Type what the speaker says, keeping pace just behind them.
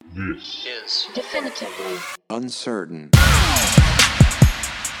This is definitively uncertain.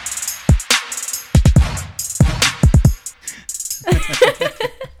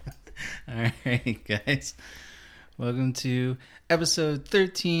 All right, guys. Welcome to episode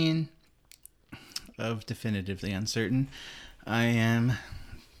 13 of Definitively Uncertain. I am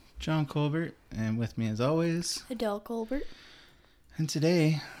John Colbert, and with me as always, Adele Colbert. and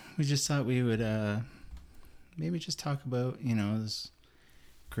today we just thought we would maybe just talk about, this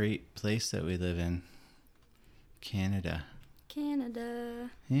great place that we live in, Canada.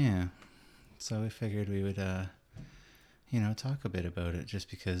 Yeah. So we figured we would, talk a bit about it just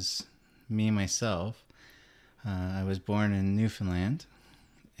because myself, I was born in Newfoundland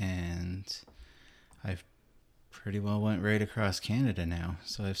and I've pretty well went right across Canada now.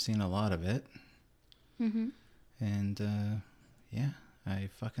 So I've seen a lot of it. Mm-hmm. And, I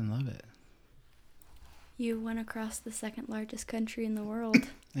fucking love it. You went across the second largest country in the world.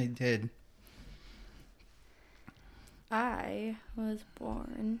 I did. I was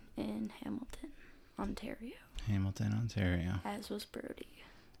born in Hamilton, Ontario. Hamilton, Ontario. As was Brody.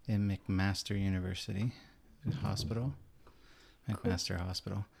 In McMaster University Hospital. McMaster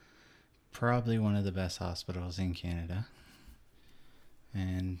Hospital. Probably one of the best hospitals in Canada.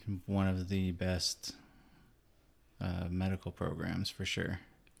 And one of the best medical programs for sure.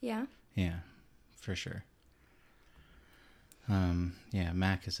 Yeah? Yeah, for sure.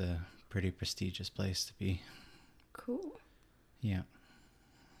 Mac is a pretty prestigious place to be. Cool. Yeah.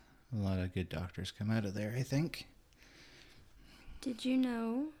 A lot of good doctors come out of there, I think. Did you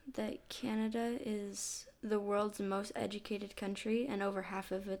know that Canada is the world's most educated country and over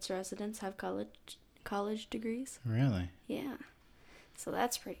half of its residents have college degrees? Really? Yeah. So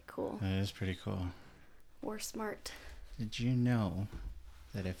that's pretty cool. That is pretty cool. We're smart. Did you know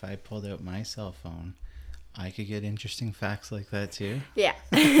that if I pulled out my cell phone, I could get interesting facts like that too? Yeah.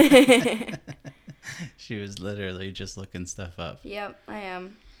 She was literally just looking stuff up. Yep, I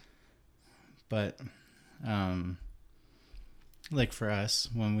am. But, like for us,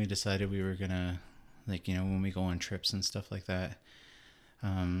 when we decided we were gonna, when we go on trips and stuff like that,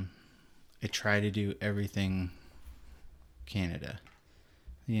 I try to do everything Canada,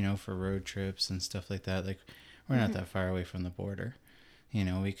 for road trips and stuff like that. Like, we're not that far away from the border.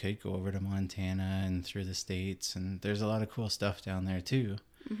 We could go over to Montana and through the States, and there's a lot of cool stuff down there too.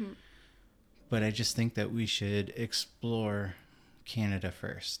 Mm-hmm. But I just think that we should explore Canada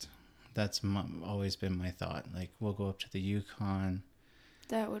first. That's always been my thought. Like, we'll go up to the Yukon.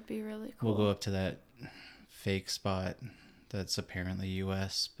 That would be really cool. We'll go up to that fake spot that's apparently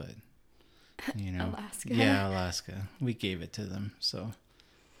U.S., but, Alaska. Yeah, Alaska. We gave it to them, so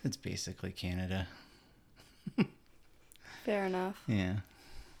it's basically Canada. Fair enough. Yeah.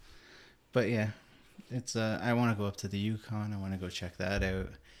 But, yeah, it's, I want to go up to the Yukon. I want to go check that out.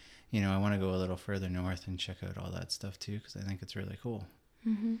 I want to go a little further north and check out all that stuff, too, because I think it's really cool.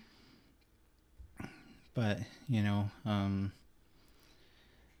 Mm-hmm. But,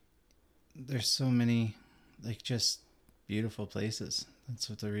 there's so many, just beautiful places. That's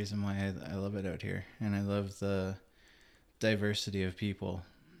what the reason why I love it out here. And I love the diversity of people.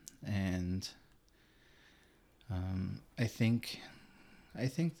 And I think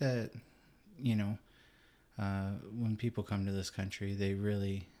that, when people come to this country, they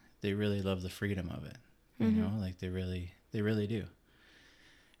really love the freedom of it. They really do.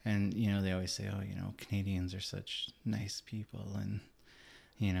 And, they always say, Canadians are such nice people. And,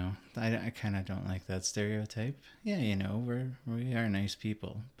 I kind of don't like that stereotype. Yeah, we are nice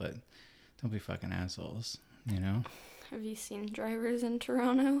people, but don't be fucking assholes, Have you seen drivers in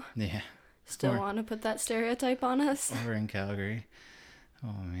Toronto? Yeah. Still want to put that stereotype on us? Or in Calgary.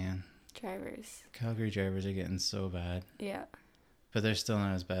 Oh, man. Drivers. Calgary drivers are getting so bad. Yeah. But they're still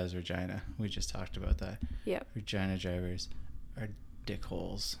not as bad as Regina. We just talked about that. Yep. Regina drivers are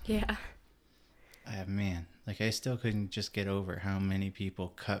dickholes. Yeah. Man, I still couldn't just get over how many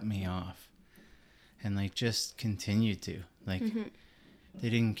people cut me off and just continued to they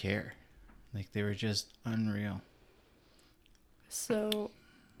didn't care. They were just unreal. So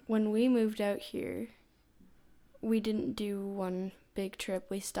when we moved out here, we didn't do one big trip.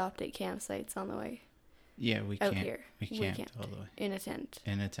 We stopped at campsites on the way. Yeah, we out camped. here. We camped all the way. In a tent.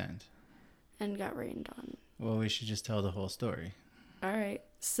 And got rained on. Well, we should just tell the whole story. All right.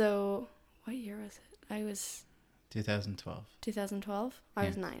 So what year was it? I was 2012. 2012? I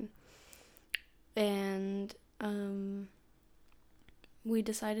was 9. And we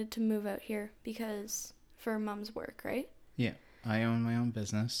decided to move out here because for Mom's work, right? Yeah. I own my own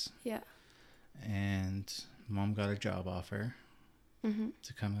business. Yeah. And Mom got a job offer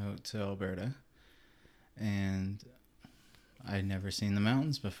to come out to Alberta. And I'd never seen the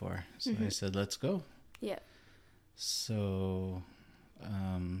mountains before. So I said, let's go. Yeah. So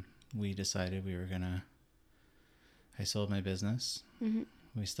we decided we were going to... I sold my business. Mm-hmm.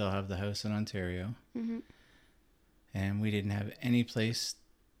 We still have the house in Ontario. Mm-hmm. And we didn't have any place.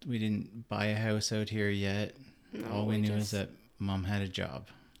 We didn't buy a house out here yet. No, all we knew is that Mom had a job.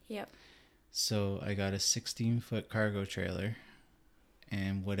 Yep. So I got a 16-foot cargo trailer,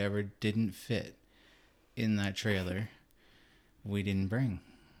 and whatever didn't fit in that trailer, we didn't bring.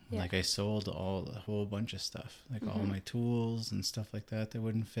 Yeah. Like I sold a whole bunch of stuff, like all my tools and stuff like that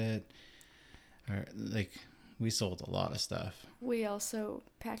wouldn't fit. Or like we sold a lot of stuff. We also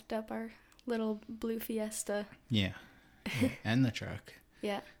packed up our little blue Fiesta. Yeah. And the truck.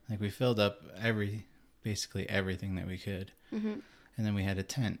 Yeah. Like we filled up basically everything that we could. Mm-hmm. And then we had a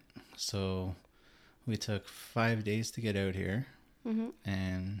tent. So we took 5 days to get out here. Mm-hmm.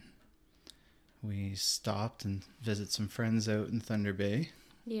 And we stopped and visit some friends out in Thunder Bay.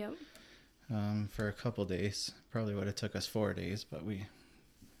 Yep. For a couple days. Probably would have took us 4 days, but we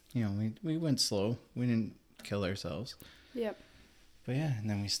went slow. We didn't kill ourselves. Yep. But yeah, and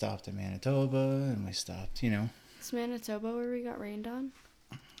then we stopped in Manitoba, and we stopped, Is Manitoba where we got rained on?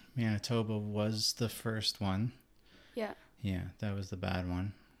 Manitoba was the first one. Yeah. Yeah, that was the bad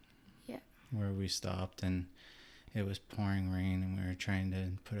one. Yeah. Where we stopped, and it was pouring rain, and we were trying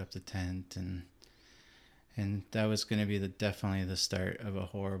to put up the tent, and that was going to be definitely the start of a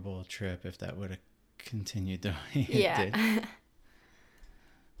horrible trip if that would have continued the way it did.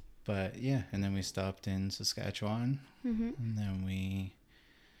 But yeah, and then we stopped in Saskatchewan, and then we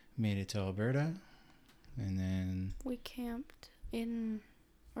made it to Alberta, and then... We camped in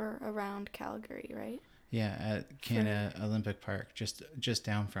or around Calgary, right? Yeah, at Canada Olympic Park, just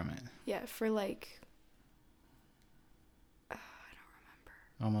down from it. Yeah, for like... I don't remember.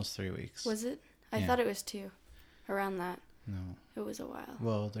 Almost 3 weeks. Was it? I thought it was 2. Around that. No. It was a while.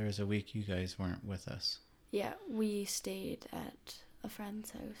 Well, there was a week you guys weren't with us. Yeah, we stayed at a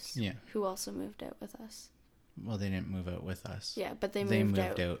friend's house. Yeah. Who also moved out with us. Well, they didn't move out with us. Yeah, but they moved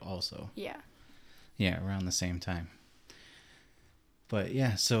out also. Yeah. Yeah, around the same time. But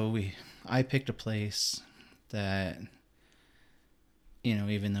yeah, so I picked a place that,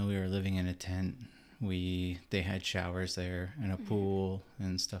 even though we were living in a tent, they had showers there and a pool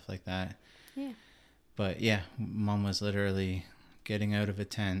and stuff like that. Yeah. But yeah, Mom was literally getting out of a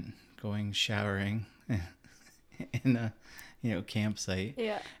tent, going showering in a, campsite.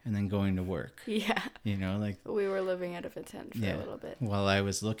 Yeah. And then going to work. Yeah. Like... We were living out of a tent for a little bit. While I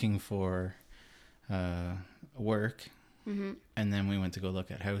was looking for work. Mm-hmm. And then we went to go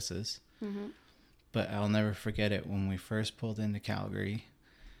look at houses. Mm-hmm. But I'll never forget it when we first pulled into Calgary.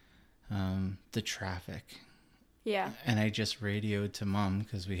 The traffic. Yeah. And I just radioed to Mom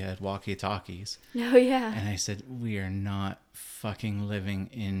because we had walkie-talkies. Oh, yeah. And I said, we are not fucking living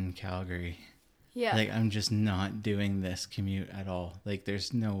in Calgary. Yeah. Like, I'm just not doing this commute at all. Like,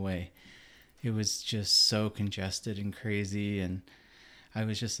 there's no way. It was just so congested and crazy. And I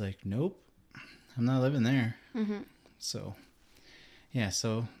was just like, nope, I'm not living there. Mm-hmm. So, yeah,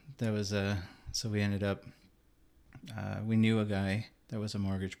 so that was so we ended up, we knew a guy that was a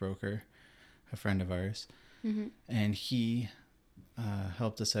mortgage broker, a friend of ours. Mm-hmm. And he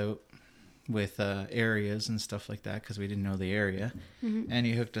helped us out with areas and stuff like that because we didn't know the area. Mm-hmm. And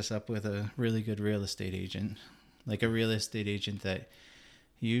he hooked us up with a really good real estate agent, like a real estate agent that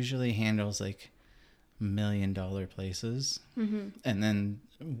usually handles like $1 million places. Mm-hmm. And then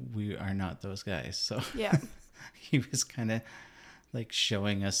we are not those guys. So yeah, he was kind of like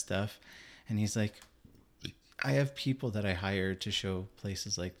showing us stuff. And he's like, I have people that I hire to show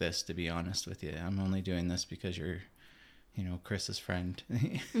places like this, to be honest with you. I'm only doing this because you're, Chris's friend,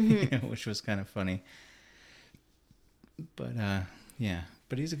 mm-hmm. Which was kind of funny. But, yeah,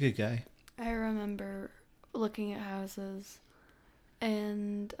 but he's a good guy. I remember looking at houses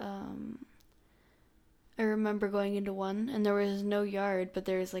and, I remember going into one and there was no yard, but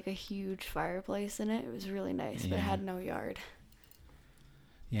there was like a huge fireplace in it. It was really nice, but it had no yard.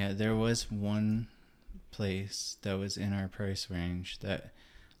 Yeah, there was one place that was in our price range that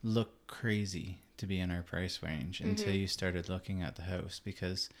looked crazy to be in our price range mm-hmm. until you started looking at the house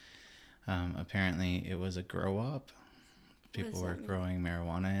because apparently it was a grow up. People were growing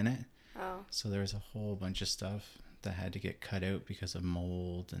marijuana in it. Oh. So there was a whole bunch of stuff that had to get cut out because of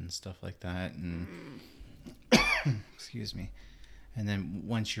mold and stuff like that. And excuse me. And then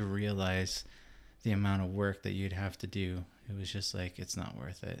once you realize the amount of work that you'd have to do, it was just like, it's not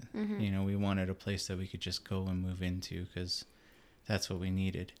worth it. Mm-hmm. We wanted a place that we could just go and move into because that's what we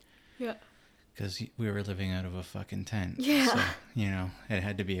needed. Yeah. because we were living out of a fucking tent. Yeah. So, you know, it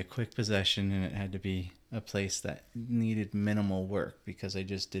had to be a quick possession, and it had to be a place that needed minimal work because I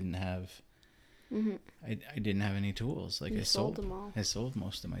just didn't have, I didn't have any tools. Like, I sold them all. I sold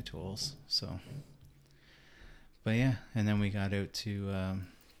most of my tools. So, but yeah, and then we got out to,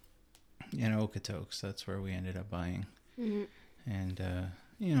 in Okotoks. That's where we ended up buying. And,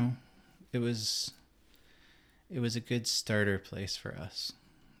 you know, it was a good starter place for us.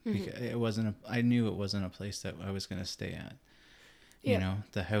 Because I knew it wasn't a place that I was going to stay at. You know,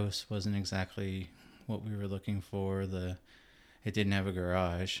 the house wasn't exactly what we were looking for. It didn't have a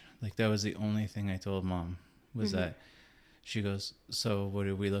garage. Like, that was the only thing I told Mom, was that she goes, so what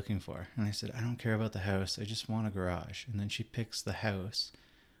are we looking for? And I said, I don't care about the house. I just want a garage. And then she picks the house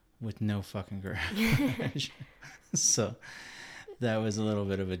with no fucking garage. So that was a little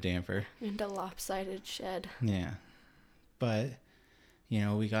bit of a damper. And a lopsided shed. Yeah. But, you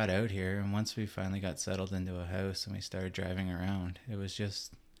know, we got out here, and once we finally got settled into a house and we started driving around, it was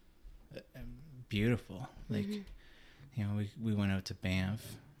just beautiful. Like, you know, we went out to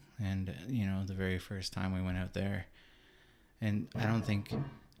Banff, and, you know, the very first time we went out there, and I don't think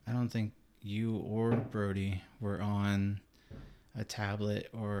you or Brody were on a tablet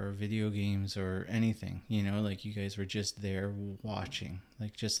or video games or anything, you know, like, you guys were just there watching,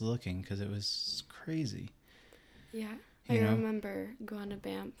 like, just looking, because it was crazy. Yeah. I remember going to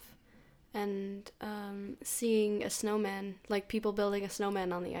Banff and seeing a snowman, like people building a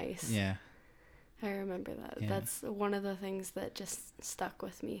snowman on the ice. Yeah. I remember that. Yeah. That's one of the things that just stuck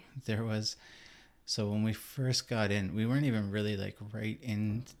with me. So when we first got in, we weren't even really like right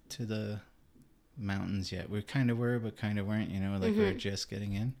into the mountains yet. We kind of were, but kind of weren't, you know, like we were just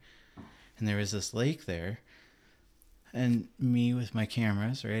getting in. And there was this lake there. And me with my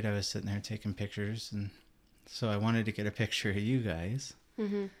cameras, right? I was sitting there taking pictures, and so I wanted to get a picture of you guys.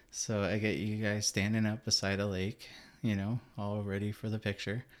 So I get you guys standing up beside a lake, you know, all ready for the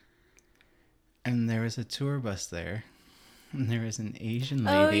picture. And there was a tour bus there. And there was an Asian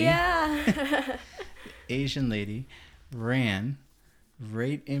lady. Oh, yeah. Asian lady ran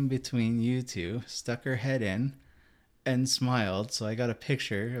right in between you two, stuck her head in, and smiled. So I got a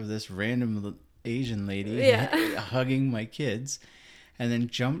picture of this random Asian lady hugging my kids. And then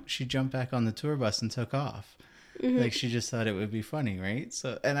she jumped back on the tour bus and took off. Like, she just thought it would be funny, right?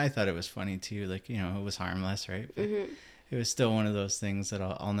 So, and I thought it was funny too. Like, you know, it was harmless, right? But it was still one of those things that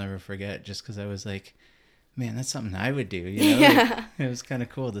I'll never forget, just because I was like, man, that's something I would do, you know? Like, it was kind of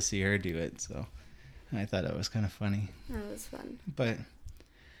cool to see her do it. So I thought it was kind of funny. That was fun. But,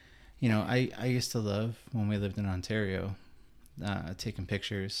 you know, I used to love, when we lived in Ontario, taking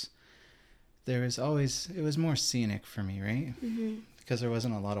pictures. It was more scenic for me, right? Because there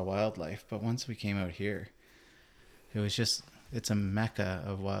wasn't a lot of wildlife. But once we came out here, it's a mecca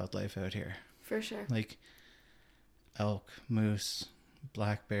of wildlife out here. For sure. Like elk, moose,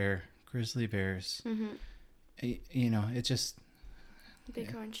 black bear, grizzly bears. You know, it just...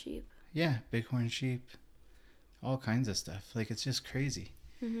 Bighorn sheep. Yeah, bighorn sheep. All kinds of stuff. Like, it's just crazy.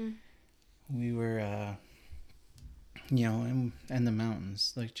 We were, you know, and the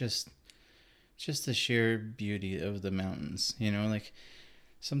mountains. Like, just the sheer beauty of the mountains. You know, like,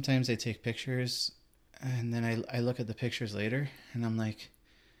 sometimes I take pictures, and then I look at the pictures later, and I'm like,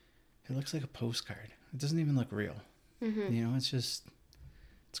 it looks like a postcard. It doesn't even look real. You know, it's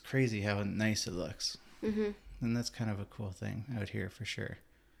crazy how nice it looks. And that's kind of a cool thing out here for sure.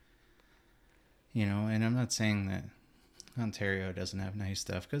 You know, and I'm not saying that Ontario doesn't have nice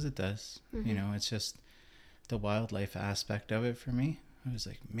stuff, because it does. You know, it's just the wildlife aspect of it for me. I was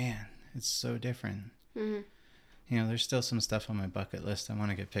like, man, it's so different. You know, there's still some stuff on my bucket list I want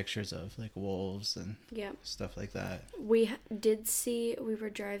to get pictures of, like wolves and stuff like that. We were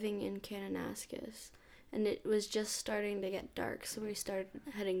driving in Kananaskis, and it was just starting to get dark, so we started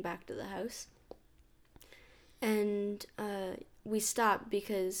heading back to the house. And we stopped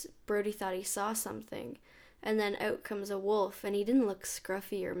because Brody thought he saw something. And then out comes a wolf, and he didn't look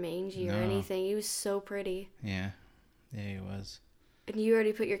scruffy or mangy or anything. He was so pretty. Yeah, he was. And you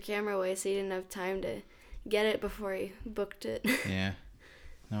already put your camera away, so you didn't have time to get it before you booked it. Yeah.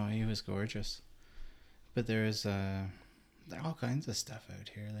 No, he was gorgeous. But there is all kinds of stuff out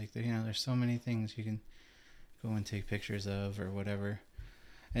here. Like, you know, there's so many things you can go and take pictures of or whatever.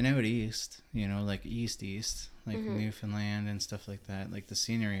 And out east, you know, like east, like Newfoundland and stuff like that. Like, the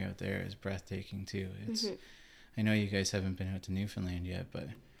scenery out there is breathtaking too. It's, I know you guys haven't been out to Newfoundland yet, but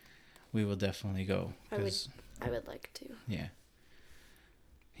we will definitely go. I would like to. Yeah.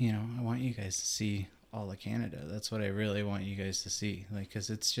 You know, I want you guys to see all of Canada. That's what I really want you guys to see. Like, because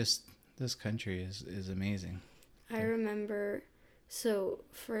it's just, this country is amazing. I remember So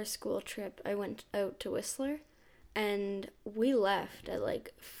for a school trip, I went out to Whistler, and we left at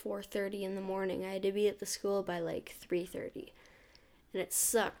like 4:30 in the morning. I had to be at the school by like 3:30, and it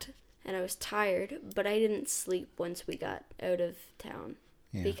sucked, and I was tired, but I didn't sleep once we got out of town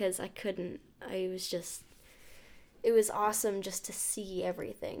because I couldn't. It was awesome just to see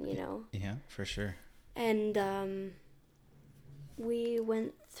everything, you know? Yeah, for sure. And we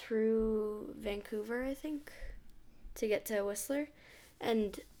went through Vancouver, I think, to get to Whistler,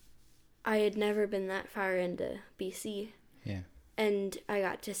 and I had never been that far into BC. Yeah. And I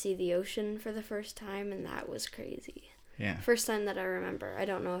got to see the ocean for the first time, and that was crazy. Yeah. First time that I remember. I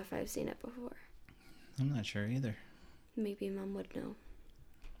don't know if I've seen it before. I'm not sure either. Maybe Mom would know.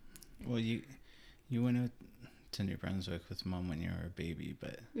 Well, you went out to New Brunswick with Mom when you were a baby,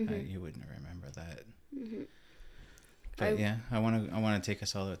 but you wouldn't remember that. Mm-hmm. But I want to take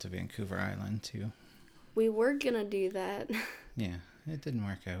us all out to Vancouver Island too. We were gonna do that. Yeah, it didn't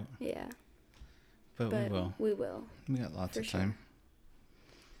work out. Yeah. But we will. We will. We got lots of time.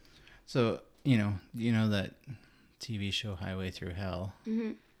 So you know that TV show Highway Through Hell.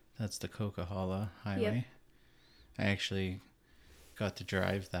 Mm-hmm. That's the Coquihalla Highway. Yep. I actually got to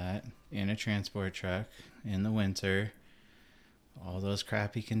drive that in a transport truck in the winter, all those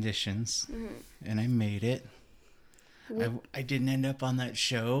crappy conditions, and I made it. I didn't end up on that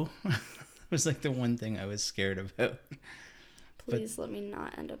show. It was like the one thing I was scared about. Please let me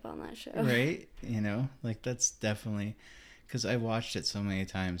not end up on that show. Right? Like that's definitely, because I watched it so many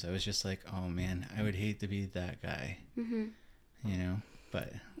times. I was just like, oh man, I would hate to be that guy. Mm-hmm.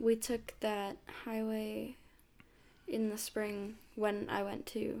 But we took that highway in the spring when I went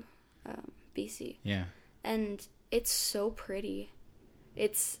to BC. Yeah. And it's so pretty.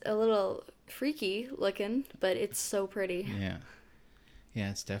 It's a little freaky looking, but it's so pretty. Yeah. Yeah,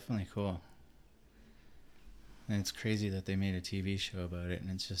 it's definitely cool. And it's crazy that they made a TV show about it, and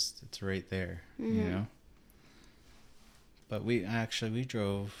it's right there, But we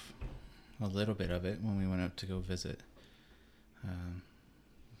drove a little bit of it when we went up to go visit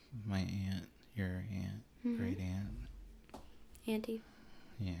my aunt, your aunt, great aunt. Auntie.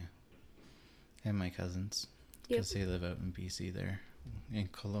 Yeah. And my cousins. Because they live out in BC there. In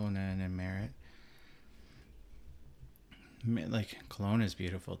Kelowna and in Merritt. Like, Kelowna is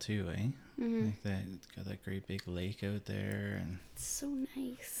beautiful too, eh? Mm-hmm. Like got that great big lake out there. And it's so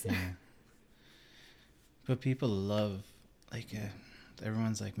nice. Yeah. But people love,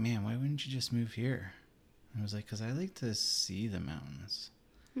 everyone's like, man, why wouldn't you just move here? And I was like, because I like to see the mountains.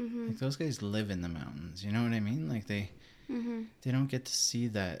 Mm-hmm. Like, those guys live in the mountains, you know what I mean? Like, they don't get to see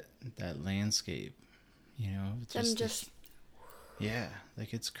that landscape, yeah,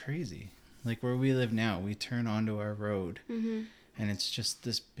 like, it's crazy. Like, where we live now, we turn onto our road, and it's just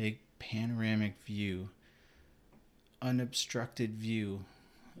this big panoramic view, unobstructed view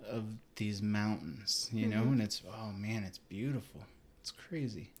of these mountains, you know? And it's, oh man, it's beautiful. It's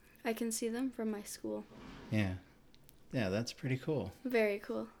crazy. I can see them from my school. Yeah. Yeah, that's pretty cool. Very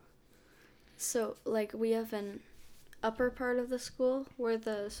cool. So, like, we have an upper part of the school where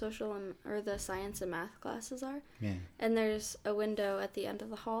the social or the science and math classes are. Yeah. And there's a window at the end of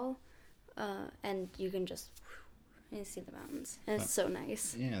the hall, and you can just see the mountains. And it's so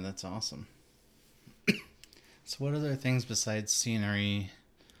nice. Yeah, that's awesome. So what other things besides scenery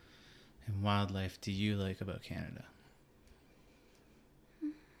and wildlife do you like about Canada?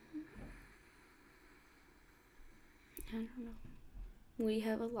 I don't know. We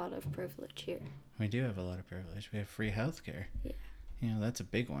have a lot of privilege here. We do have a lot of privilege. We have free healthcare. Yeah. That's a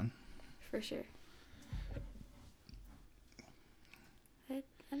big one. For sure. I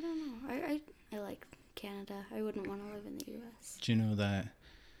don't know. I like Canada. I wouldn't want to live in the U.S. Do you know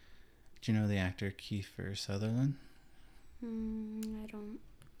the actor Kiefer Sutherland? I don't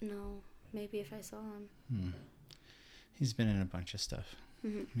know. Maybe if I saw him. He's been in a bunch of stuff.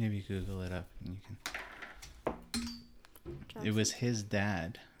 Mm-hmm. Maybe Google it up and you can... It was his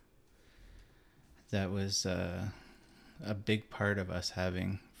dad that was a big part of us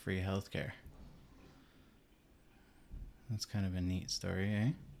having free healthcare. That's kind of a neat story,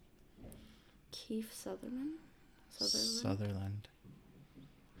 eh? Keith Sutherland? Sutherland.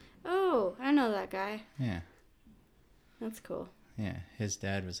 Oh, I know that guy. Yeah. That's cool. Yeah, his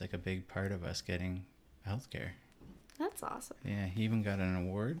dad was like a big part of us getting healthcare. That's awesome. Yeah, he even got an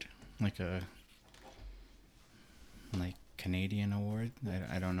award, like Canadian award.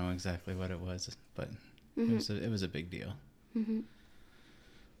 I don't know exactly what it was, but it was a big deal. Mm-hmm.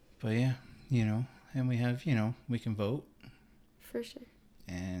 But yeah, and we have, we can vote. For sure.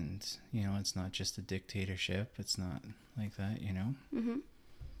 And, it's not just a dictatorship. It's not like that, Mm-hmm.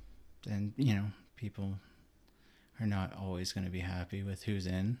 And, people are not always going to be happy with who's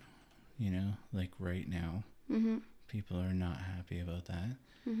in, like right now. Mm-hmm. People are not happy about that.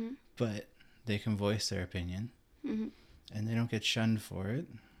 Mm-hmm. But they can voice their opinion. Mm-hmm. And they don't get shunned for it.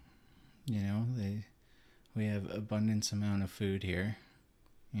 We have abundance amount of food here.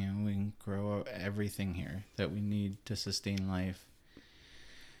 We can grow everything here that we need to sustain life.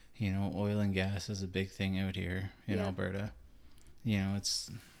 Oil and gas is a big thing out here in Alberta. It's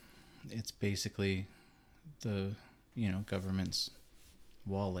basically the, government's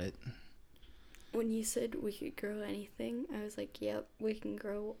wallet. When you said we could grow anything, I was like, yep, we can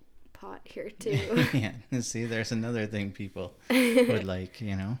grow pot here too. Yeah, see, there's another thing people would like,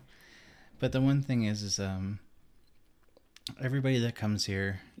 But the one thing is everybody that comes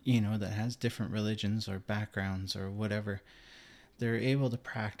here, that has different religions or backgrounds or whatever, they're able to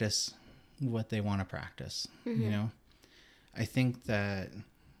practice what they want to practice. Mm-hmm. I think that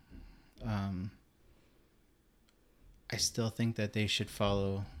I still think that they should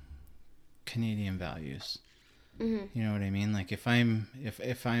follow Canadian values. Mm-hmm. You know what I mean? Like if I'm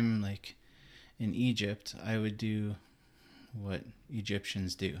like in Egypt, I would do what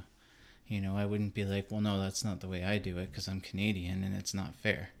Egyptians do. I wouldn't be like, well, no, that's not the way I do it because I'm Canadian and it's not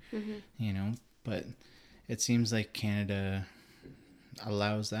fair. Mm-hmm. But it seems like Canada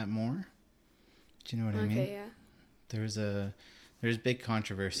allows that more. Do you know what I mean? Okay, yeah. There's big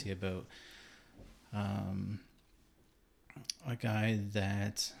controversy about a guy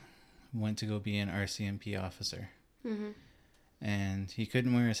that went to go be an RCMP officer. Mm-hmm. And he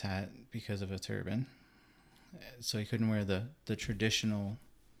couldn't wear his hat because of a turban. So he couldn't wear the traditional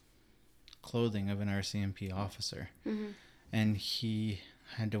clothing of an RCMP officer. Mm-hmm. And he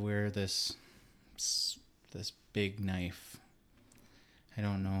had to wear this big knife. I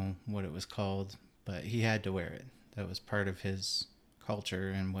don't know what it was called, but he had to wear it. That was part of his culture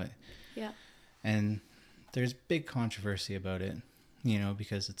and what. Yeah. And there's big controversy about it,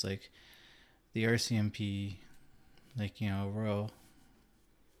 because it's like the RCMP, like, Royal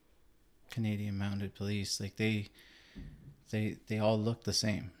Canadian Mounted Police, like they all look the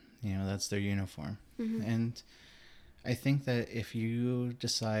same. That's their uniform. Mm-hmm. And I think that if you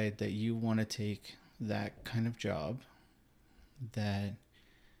decide that you want to take that kind of job, that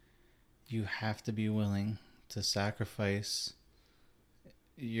you have to be willing to sacrifice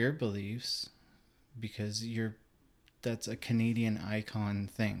your beliefs because that's a Canadian icon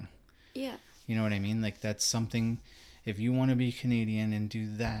thing. Yeah. You know what I mean? Like that's something, if you want to be Canadian and do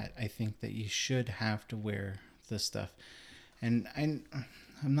that, I think that you should have to wear this stuff. And I'm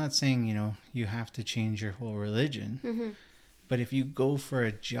not saying, you have to change your whole religion, Mm-hmm. but if you go for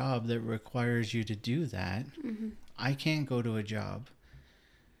a job that requires you to do that, Mm-hmm. I can't go to a job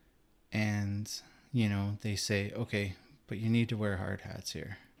and, they say, okay, but you need to wear hard hats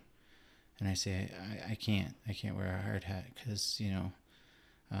here. And I say, I can't wear a hard hat because,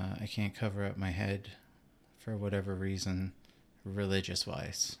 I can't cover up my head for whatever reason, religious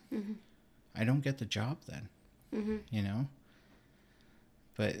wise. Mm-hmm. I don't get the job then, Mm-hmm.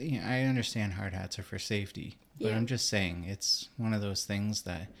 But I understand hard hats are for safety, but Yeah. I'm just saying it's one of those things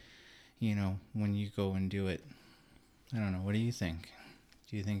that, when you go and do it, I don't know. What do you think?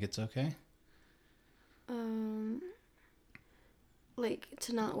 Do you think it's okay? Like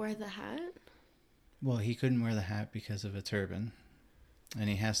to not wear the hat? Well, he couldn't wear the hat because of a turban, and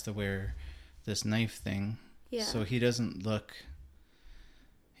he has to wear this knife thing. Yeah. So he doesn't look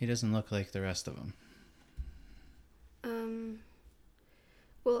like the rest of them.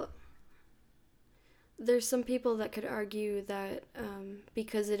 Well, there's some people that could argue that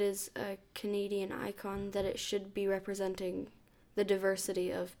because it is a Canadian icon, that it should be representing the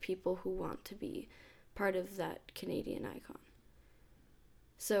diversity of people who want to be part of that Canadian icon.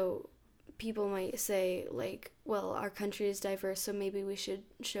 So people might say, like, well, our country is diverse, so maybe we should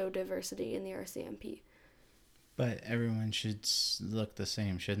show diversity in the RCMP. But everyone should look the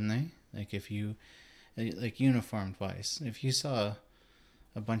same, shouldn't they? Like if you, like uniformed wise, if you saw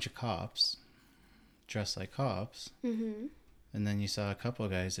a bunch of cops dressed like cops, Mm-hmm. and then you saw a couple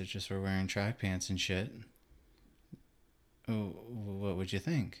of guys that just were wearing track pants and shit, what would you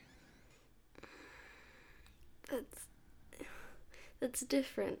think? That's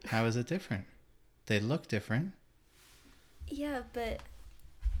different. How is it different? They look different. Yeah, but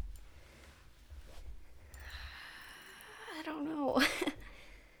I don't know.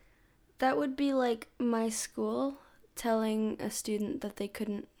 That would be like my school telling a student that they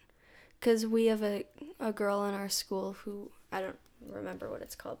couldn't, because we have a girl in our school who, I don't remember what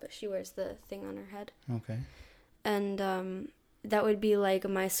it's called, but she wears the thing on her head. Okay. And that would be like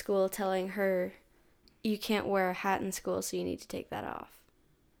my school telling her, you can't wear a hat in school, so you need to take that off.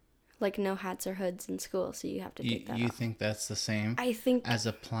 like no hats or hoods in school, so you have to take that You off. think that's the same? I think as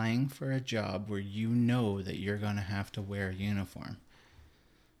applying for a job where you know that you're going to have to wear a uniform.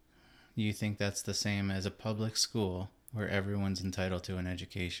 You think that's the same as a public school where everyone's entitled to an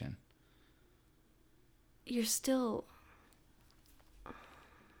education? you're still...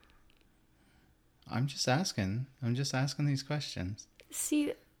 I'm just asking these questions.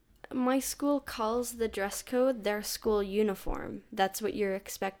 See, my school calls the dress code their school uniform. That's what you're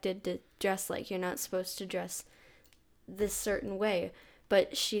expected to dress like. You're not supposed to dress this certain way.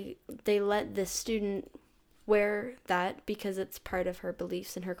 But they let the student wear that because it's part of her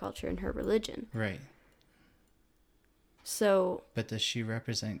beliefs and her culture and her religion. Right. So... But does she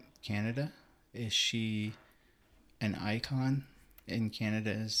represent Canada? Is she an icon in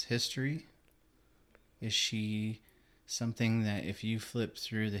Canada's history? Is she something that if you flip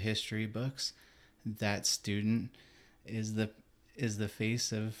through the history books, that student is the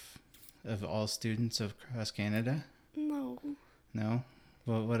face of all students across Canada? No. No?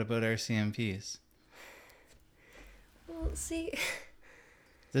 Well, what about our CMPs? Well, see...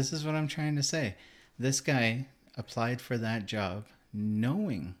 This is what I'm trying to say. This guy applied for that job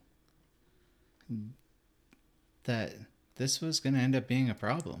knowing that this was going to end up being a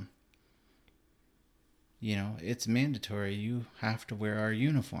problem. You know, it's mandatory. You have to wear our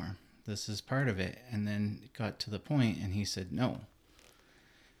uniform. This is part of it. And then it got to the point and he said, no,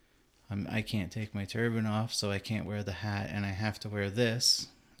 I can't take my turban off, so I can't wear the hat and I have to wear this.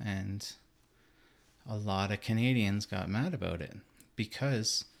 And a lot of Canadians got mad about it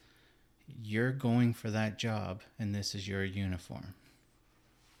because you're going for that job and this is your uniform.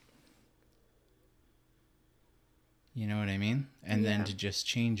 You know what I mean? And then to just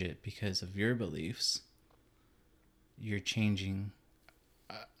change it because of your beliefs, you're changing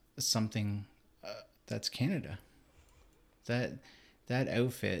something that's Canada. That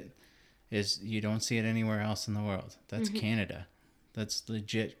outfit is, you don't see it anywhere else in the world. That's Canada. That's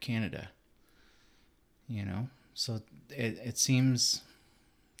legit Canada. You know? So it seems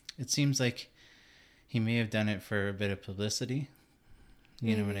like he may have done it for a bit of publicity.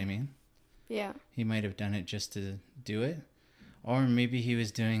 You know what I mean? Yeah. He might have done it just to do it. Or maybe he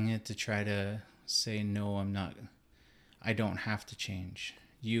was doing it to try to say, no, I don't have to change.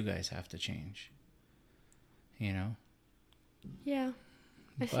 You guys have to change. You know? Yeah.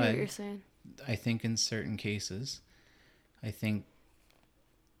 I see what you're saying. I think in certain cases, I think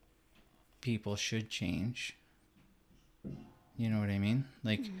people should change. You know what I mean?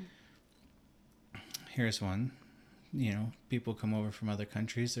 Like, here's one. You know, people come over from other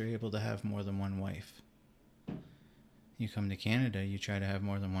countries, they're able to have more than one wife. You come to Canada, you try to have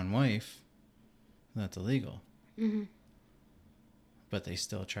more than one wife, that's illegal. Mm-hmm. But they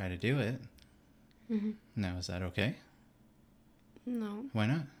still try to do it. Mm-hmm. Now, is that okay? No. Why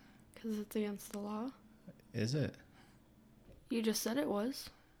not? Because it's against the law. Is it? You just said it was.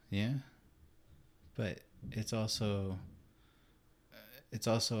 Yeah. But it's also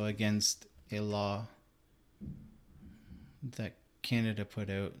against a law that Canada put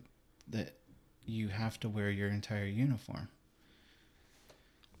out that you have to wear your entire uniform.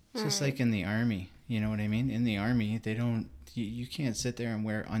 It's just like in the army, you know what I mean? In the army, they don't, you can't sit there and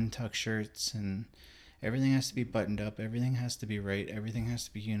wear untucked shirts and everything has to be buttoned up, everything has to be right, everything has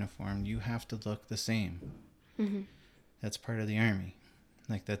to be uniform. You have to look the same. Mm-hmm. That's part of the army.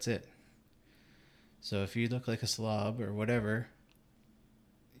 Like, that's it. So if you look like a slob or whatever,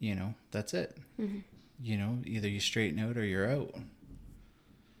 you know, that's it. Mm-hmm. You know, either you straighten out or you're out.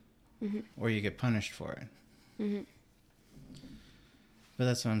 Mm-hmm. Or you get punished for it. Mm-hmm. But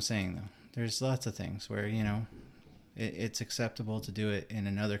that's what I'm saying, though. There's lots of things where, you know, it's acceptable to do it in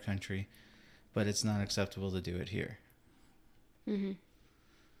another country, but it's not acceptable to do it here. Mm-hmm.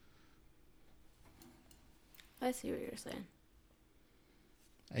 I see what you're saying.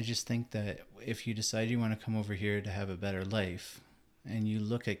 I just think that if you decide you want to come over here to have a better life, and you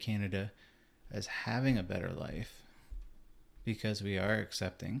look at Canada as having a better life, because we are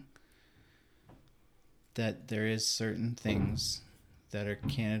accepting, that there is certain things that are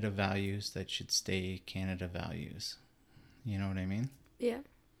Canada values that should stay Canada values. You know what I mean? Yeah.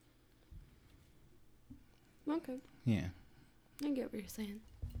 Okay. Yeah. I get what you're saying.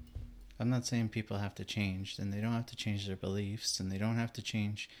 I'm not saying people have to change, and they don't have to change their beliefs, and they don't have to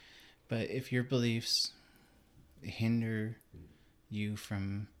change. But if your beliefs hinder you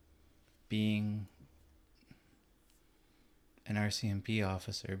from being an RCMP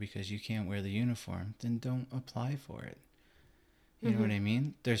officer because you can't wear the uniform, then don't apply for it. You know what I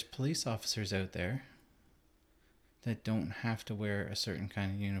mean? There's police officers out there that don't have to wear a certain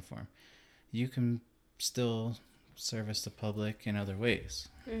kind of uniform. You can still service the public in other ways,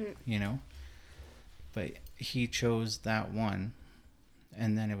 Mm-hmm. you know? But he chose that one,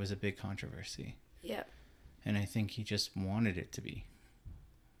 and then it was a big controversy. Yeah. And I think he just wanted it to be.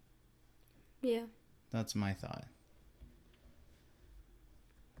 Yeah. That's my thought.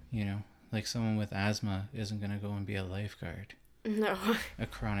 You know, like someone with asthma isn't going to go and be a lifeguard. No. A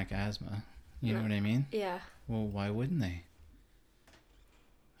chronic asthma. You know what I mean? Yeah. Well, why wouldn't they?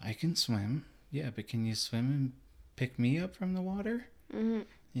 I can swim. Yeah, but can you swim and pick me up from the water? Mm-hmm.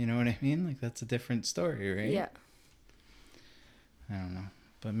 You know what I mean? Like, that's a different story, right? Yeah. I don't know.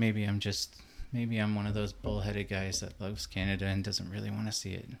 But maybe I'm one of those bullheaded guys that loves Canada and doesn't really want to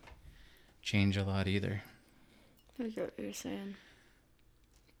see it change a lot either. I get what you're saying.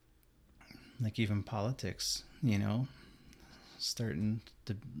 Like, even politics, you know, starting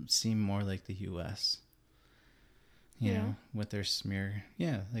to seem more like the U.S., you know, with their smear.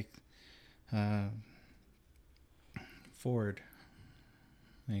 Yeah, like Ford.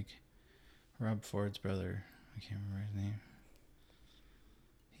 Like, Rob Ford's brother. I can't remember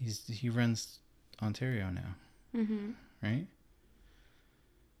his name. He runs Ontario now. Mm-hmm. Right?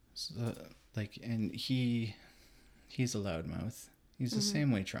 So, like, and he's a loudmouth. He's the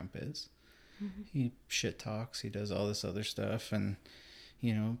same way Trump is. Mm-hmm. He shit talks. He does all this other stuff. And,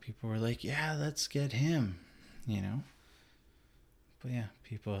 you know, people were like, yeah, let's get him, you know? But yeah,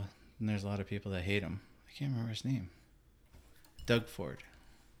 and there's a lot of people that hate him. I can't remember his name. Doug Ford.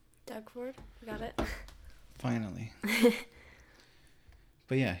 Doug Ford? Got it. Finally.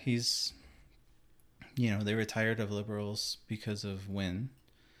 But yeah, he's, you know, they were tired of Liberals because of Wynne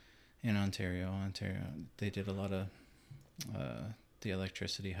in Ontario. They did a lot of the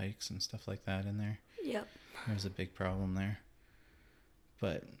electricity hikes and stuff like that in there. Yep. There was a big problem there.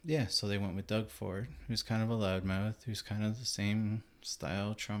 But yeah, so they went with Doug Ford, who's kind of a loudmouth, who's kind of the same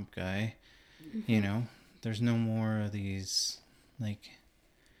style Trump guy. Mm-hmm. You know, there's no more of these, like,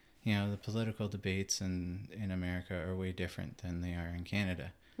 you know, the political debates in America are way different than they are in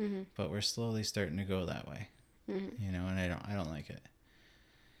Canada. Mm-hmm. But we're slowly starting to go that way. Mm-hmm. You know, and I don't like it.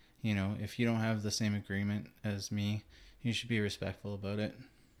 You know, if you don't have the same agreement as me, you should be respectful about it.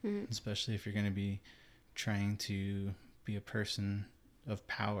 Mm-hmm. Especially if you're going to be trying to be a person of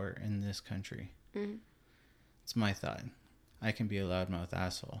power in this country. Mm-hmm. It's my thought. I can be a loudmouth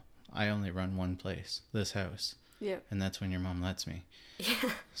asshole. I only run one place, this house. Yeah. And that's when your mom lets me.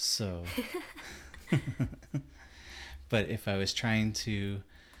 Yeah. So, but if I was trying to,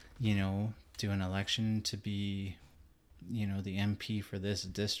 you know, do an election to be, you know, the MP for this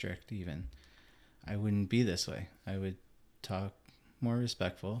district even, I wouldn't be this way. I would talk more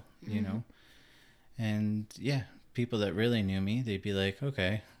respectful, you know. And yeah, people that really knew me, they'd be like,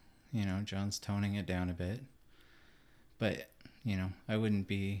 okay, you know, John's toning it down a bit. But, you know, I wouldn't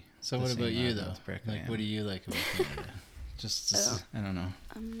be. So what about you though? Like, what do you like about Canada? just I don't know.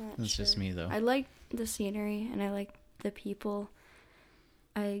 I'm not That's sure. just me though. I like the scenery and I like the people.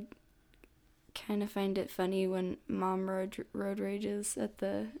 I kind of find it funny when Mom road rages at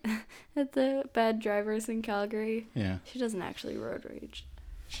the at the bad drivers in Calgary. Yeah. She doesn't actually road rage.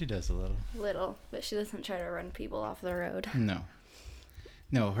 She does a little. Little, but she doesn't try to run people off the road.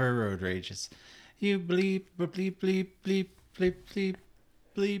 No, her road rage is, you bleep, bleep, bleep, bleep, bleep, bleep,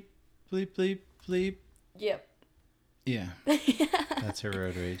 bleep, bleep, bleep, bleep. Yep. Yeah. That's her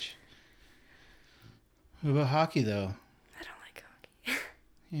road rage. What about hockey, though? I don't like hockey.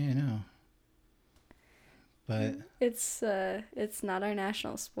 Yeah, I know. But it's not our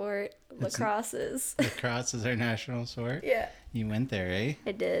national sport. Lacrosse is. Lacrosse is our national sport? Yeah. You went there, eh?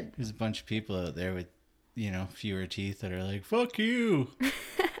 I did. There's a bunch of people out there with, you know, fewer teeth that are like, fuck you.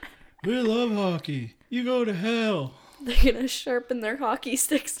 We love hockey. You go to hell. They're gonna sharpen their hockey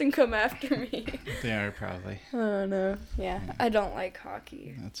sticks and come after me. They are probably. Oh no. Yeah, I don't like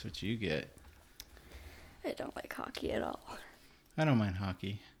hockey. That's what you get. I don't like hockey at all. I don't mind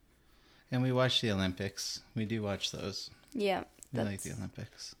hockey. And we watch the Olympics. We do watch those. Yeah. We like the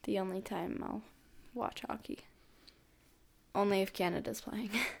Olympics. The only time I'll watch hockey. Only if Canada's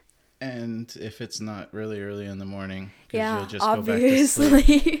playing. And if it's not really early in the morning. Yeah, you'll just obviously. Go back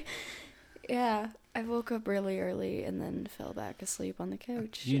to sleep. Yeah. I woke up really early and then fell back asleep on the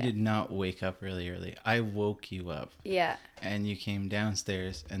couch. You did not wake up really early. I woke you up. Yeah. And you came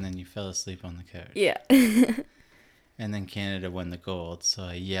downstairs and then you fell asleep on the couch. Yeah. And then Canada won the gold, so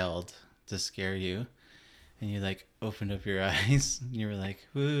I yelled to scare you. And you like opened up your eyes and you were like,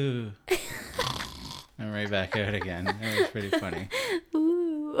 woo. And right back out again. That was pretty funny.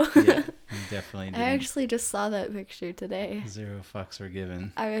 Ooh. Yeah, you definitely did. I actually just saw that picture today. 0 fucks were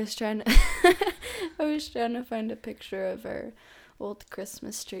given. I was trying to find a picture of our old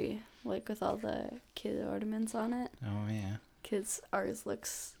Christmas tree like with all the kid ornaments on it. Oh, yeah. Because ours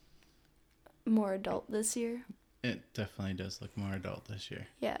looks more adult this year. It definitely does look more adult this year.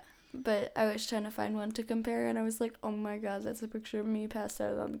 Yeah. But I was trying to find one to compare, and I was like, oh my god, that's a picture of me passed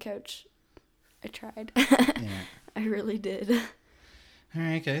out on the couch. I tried. Yeah. I really did. All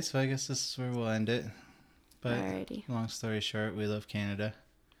right, guys. So I guess this is where we'll end it. But Alrighty. Long story short, we love Canada.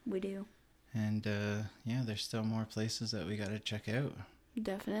 We do. And, yeah, there's still more places that we got to check out.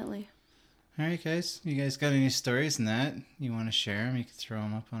 Definitely. All right, guys. You guys got any stories in that? You want to share them? You can throw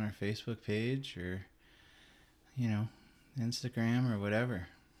them up on our Facebook page or, Instagram or whatever.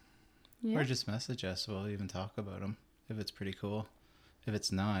 Yeah. Or just message us. We'll even talk about them if it's pretty cool. If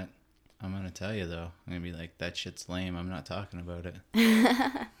it's not, I'm going to tell you, though. I'm going to be like, that shit's lame. I'm not talking about it.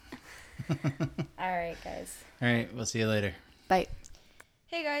 All right, guys. All right. We'll see you later. Bye.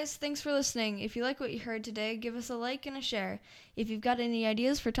 Hey guys, thanks for listening. If you like what you heard today, give us a like and a share. If you've got any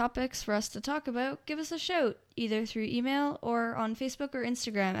ideas for topics for us to talk about, give us a shout, either through email or on Facebook or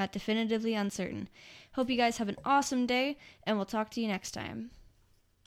Instagram at Definitively Uncertain. Hope you guys have an awesome day, and we'll talk to you next time.